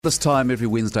This time every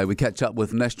Wednesday we catch up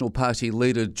with National Party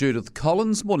leader Judith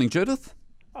Collins. Morning, Judith.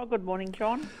 Oh, good morning,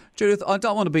 John. Judith, I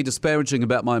don't want to be disparaging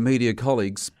about my media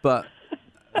colleagues, but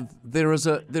there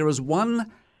is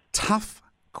one tough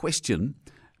question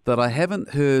that I haven't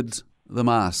heard them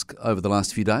ask over the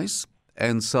last few days,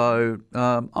 and so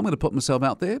I'm going to put myself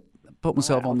out there, put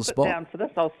myself on the spot. I'll sit down for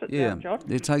this. I'll sit down, John.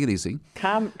 Yeah, take it easy.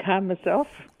 Calm myself.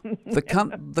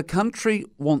 The country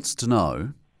wants to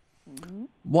know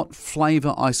what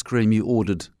flavour ice cream you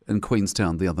ordered in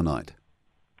Queenstown the other night.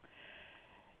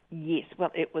 Yes,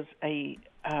 well, it was a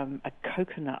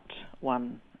coconut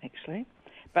one, actually.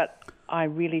 But I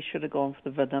really should have gone for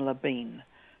the vanilla bean,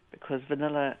 because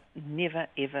vanilla never,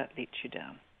 ever lets you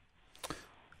down.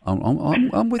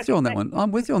 I'm with you on that one.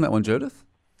 I'm with you on that one, Judith.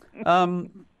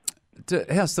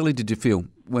 How silly did you feel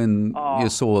when you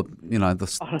saw, the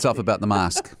stuff about the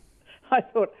mask? I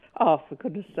thought, for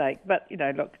goodness sake. But,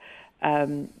 look,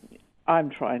 I'm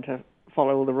trying to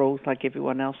follow all the rules like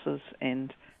everyone else is,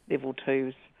 and level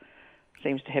 2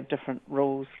 seems to have different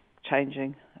rules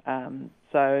changing.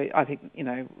 So I think,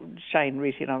 Shane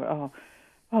Reedy and I,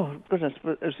 oh goodness.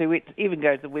 So we even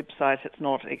go to the website, it's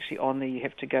not actually on there. You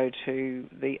have to go to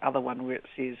the other one where it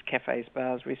says cafes,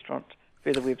 bars, restaurants,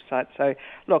 through the website. So,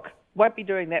 look, won't be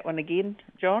doing that one again,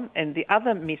 John. And the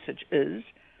other message is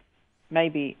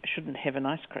maybe I shouldn't have an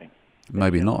ice cream.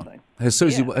 Maybe not. Has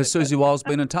Susie Wiles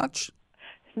been in touch?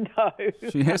 No,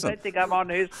 she hasn't. I don't think I'm on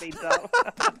her speed dial.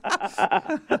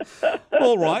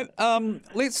 All right,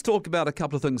 let's talk about a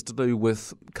couple of things to do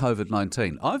with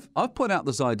COVID-19. I've put out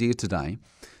this idea today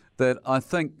that I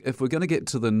think if we're going to get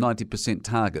to the 90%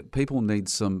 target, people need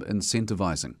some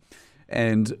incentivising.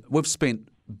 And we've spent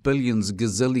billions,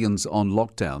 gazillions on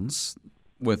lockdowns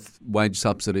with wage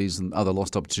subsidies and other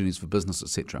lost opportunities for business,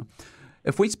 etc.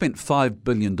 If we spent $5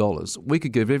 billion, we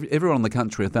could give everyone in the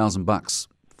country $1,000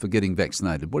 for getting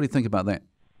vaccinated. What do you think about that?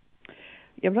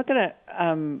 Yeah, I'm not going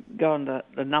to go on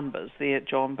the numbers there,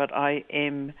 John, but I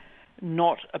am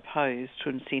not opposed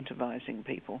to incentivising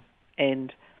people.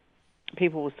 And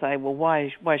people will say, well,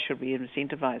 why should we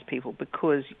incentivise people?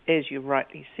 Because, as you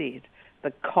rightly said,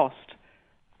 the cost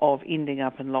of ending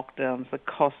up in lockdowns, the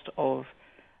cost of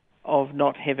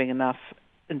not having enough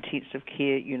intensive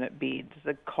care unit beds,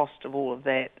 the cost of all of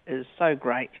that is so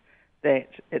great that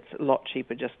it's a lot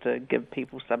cheaper just to give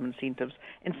people some incentives.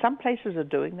 And some places are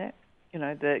doing that.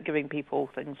 They're giving people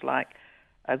things like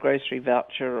a grocery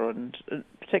voucher, and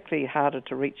particularly harder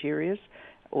to reach areas,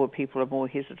 or people are more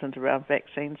hesitant around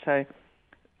vaccines. So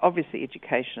obviously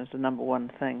education is the number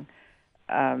one thing.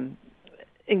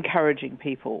 Encouraging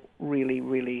people really,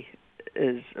 really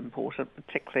is important,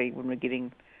 particularly when we're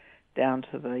getting down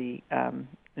to the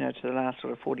to the last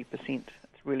sort of 40%. It's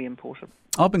really important.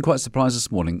 I've been quite surprised this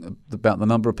morning about the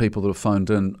number of people that have phoned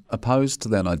in opposed to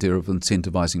that idea of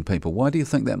incentivising people. Why do you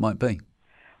think that might be?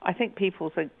 I think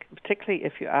people think, particularly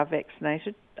if you are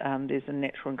vaccinated, there's a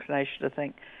natural inclination to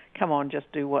think, come on,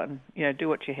 just do what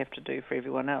you have to do for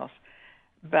everyone else.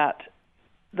 But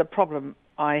the problem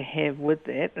I have with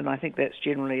that, and I think that's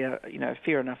generally a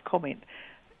fair enough comment,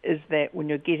 is that when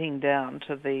you're getting down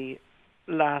to the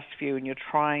last few and you're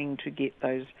trying to get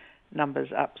those numbers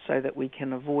up so that we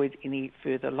can avoid any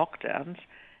further lockdowns,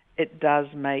 it does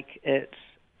makes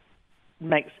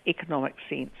economic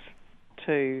sense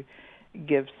to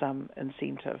give some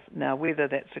incentive. Now, whether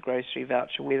that's a grocery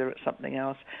voucher, whether it's something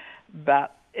else,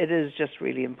 but it is just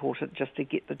really important just to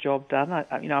get the job done.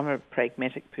 I'm a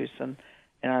pragmatic person.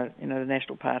 The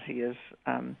National Party is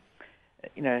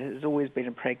has always been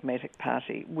a pragmatic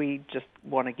party. We just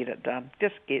want to get it done.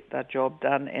 Just get the job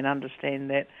done and understand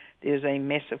that there's a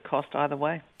massive cost either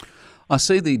way. I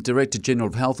see the Director General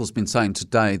of Health has been saying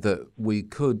today that we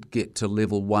could get to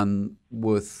level 1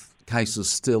 with cases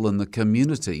still in the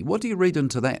community. What do you read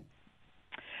into that?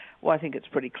 Well, I think it's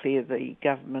pretty clear the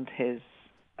government has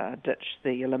ditched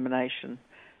the elimination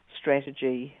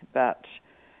strategy, but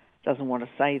doesn't want to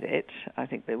say that. I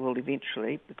think they will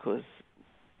eventually, because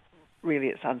really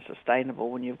it's unsustainable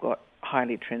when you've got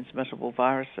highly transmittable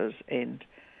viruses and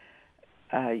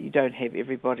you don't have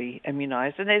everybody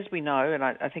immunised. And as we know, and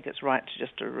I think it's right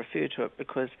to refer to it,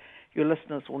 because your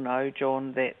listeners will know,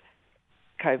 John, that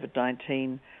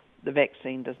COVID-19, the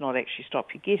vaccine does not actually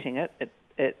stop you getting it.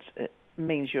 It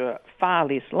means you're far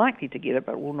less likely to get it,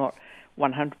 but it will not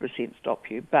 100% stop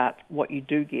you. But what you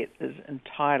do get is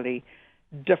entirely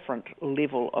different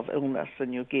level of illness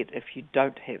than you'll get if you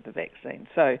don't have the vaccine.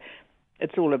 So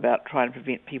it's all about trying to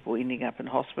prevent people ending up in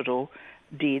hospital,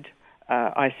 dead,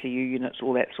 ICU units,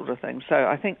 all that sort of thing. So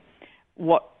I think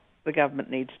what the government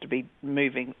needs to be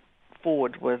moving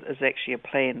forward with is actually a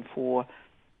plan for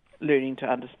learning to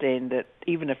understand that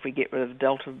even if we get rid of the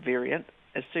Delta variant,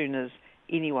 as soon as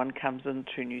anyone comes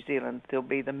into New Zealand, there'll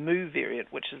be the Mu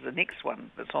variant, which is the next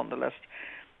one that's on the list.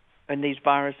 And these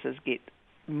viruses get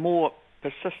more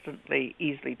persistently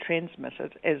easily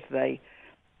transmitted as they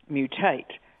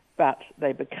mutate, but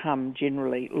they become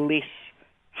generally less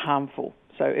harmful.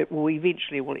 So it will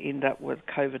eventually end up with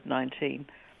COVID-19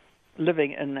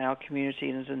 living in our community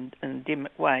in an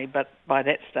endemic way, but by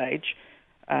that stage,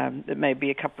 it may be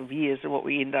a couple of years, and what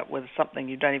we end up with is something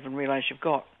you don't even realise you've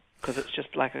got, because it's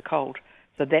just like a cold.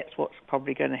 So that's what's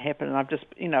probably going to happen.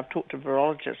 And I've talked to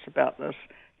virologists about this,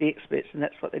 the experts, and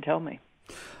that's what they tell me.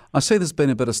 I see there's been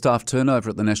a bit of staff turnover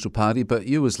at the National Party, but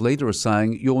you as leader are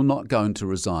saying you're not going to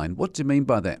resign. What do you mean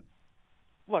by that?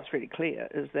 What's really clear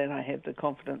is that I have the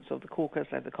confidence of the caucus,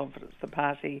 I have the confidence of the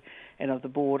party and of the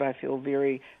board. I feel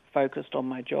very focused on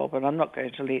my job, and I'm not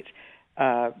going to let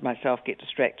myself get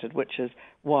distracted, which is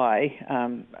why,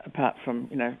 apart from,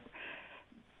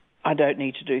 I don't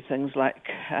need to do things like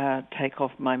take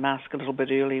off my mask a little bit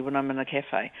early when I'm in a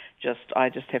cafe. I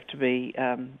just have to be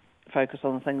focused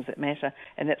on the things that matter,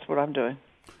 and that's what I'm doing.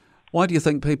 Why do you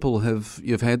think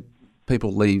you've had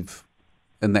people leave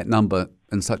in that number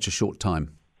in such a short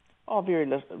time? Oh,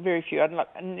 very few.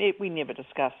 And we never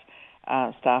discuss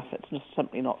staff. It's just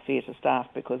simply not fair to staff,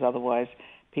 because otherwise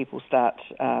people start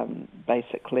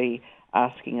basically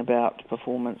asking about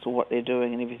performance or what they're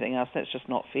doing and everything else. That's just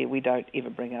not fair. We don't ever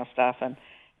bring our staff in,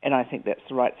 and I think that's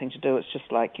the right thing to do. It's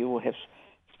just like you will have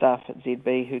staff at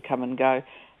ZB who come and go.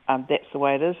 That's the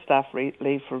way it is. Staff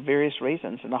leave for various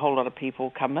reasons, and a whole lot of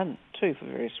people come in too for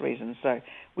various reasons. So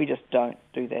we just don't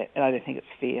do that, and I don't think it's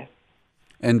fair.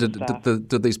 And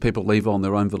did these people leave on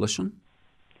their own volition?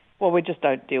 Well, we just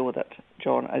don't deal with it,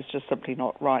 John. It's just simply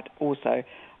not right. Also,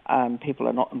 people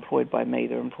are not employed by me.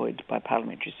 They're employed by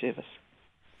Parliamentary Service.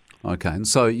 Okay, and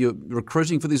so you're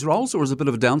recruiting for these roles, or is it a bit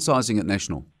of a downsizing at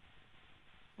National?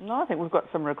 No, I think we've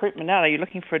got some recruitment now. Are you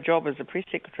looking for a job as a press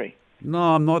secretary? No,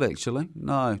 I'm not actually.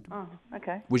 No. Oh,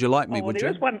 okay. Would you like me, would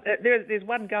you? There's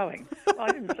one going. Well, I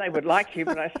didn't say would like you,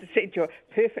 but I said you're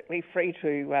perfectly free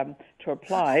to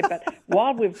apply. But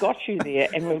while we've got you there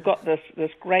and we've got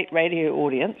this great radio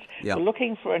audience, Yep. We're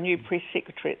looking for a new press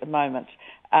secretary at the moment.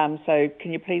 So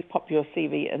can you please pop your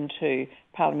CV into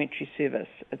Parliamentary Service?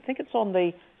 I think it's on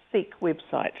the SEEK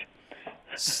website.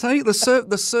 See, the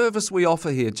service we offer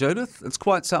here, Judith, it's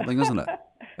quite something, isn't it?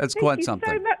 It's quite something.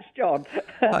 Thank you so much,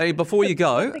 John. Hey, before you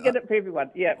go, to get it for everyone.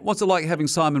 Yeah. What's it like having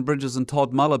Simon Bridges and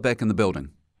Todd Muller back in the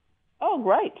building? Oh,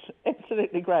 great.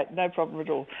 Absolutely great. No problem at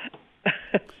all.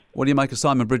 What do you make of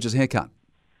Simon Bridges' haircut?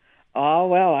 Oh,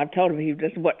 well, I've told him if he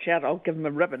doesn't watch out, I'll give him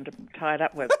a ribbon to tie it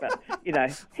up with. But,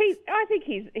 I think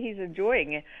he's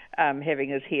enjoying having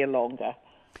his hair longer.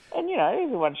 And,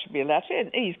 everyone should be allowed to.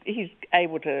 And he's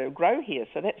able to grow hair,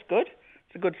 so that's good.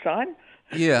 It's a good sign.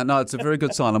 Yeah, no, it's a very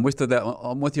good sign. I'm with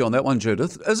you on that one,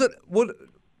 Judith. Would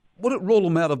it rule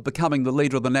him out of becoming the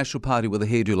leader of the National Party with a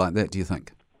hairdo like that, do you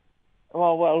think?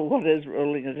 Well, what is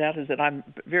ruling it out is that I'm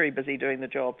very busy doing the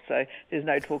job, so there's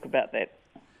no talk about that.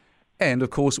 And,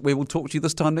 of course, we will talk to you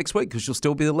this time next week because you'll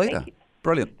still be the leader.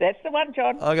 Brilliant. That's the one,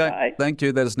 John. Okay, Bye. Thank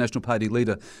you. That is National Party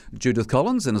leader Judith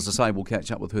Collins. And as I say, we'll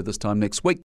catch up with her this time next week.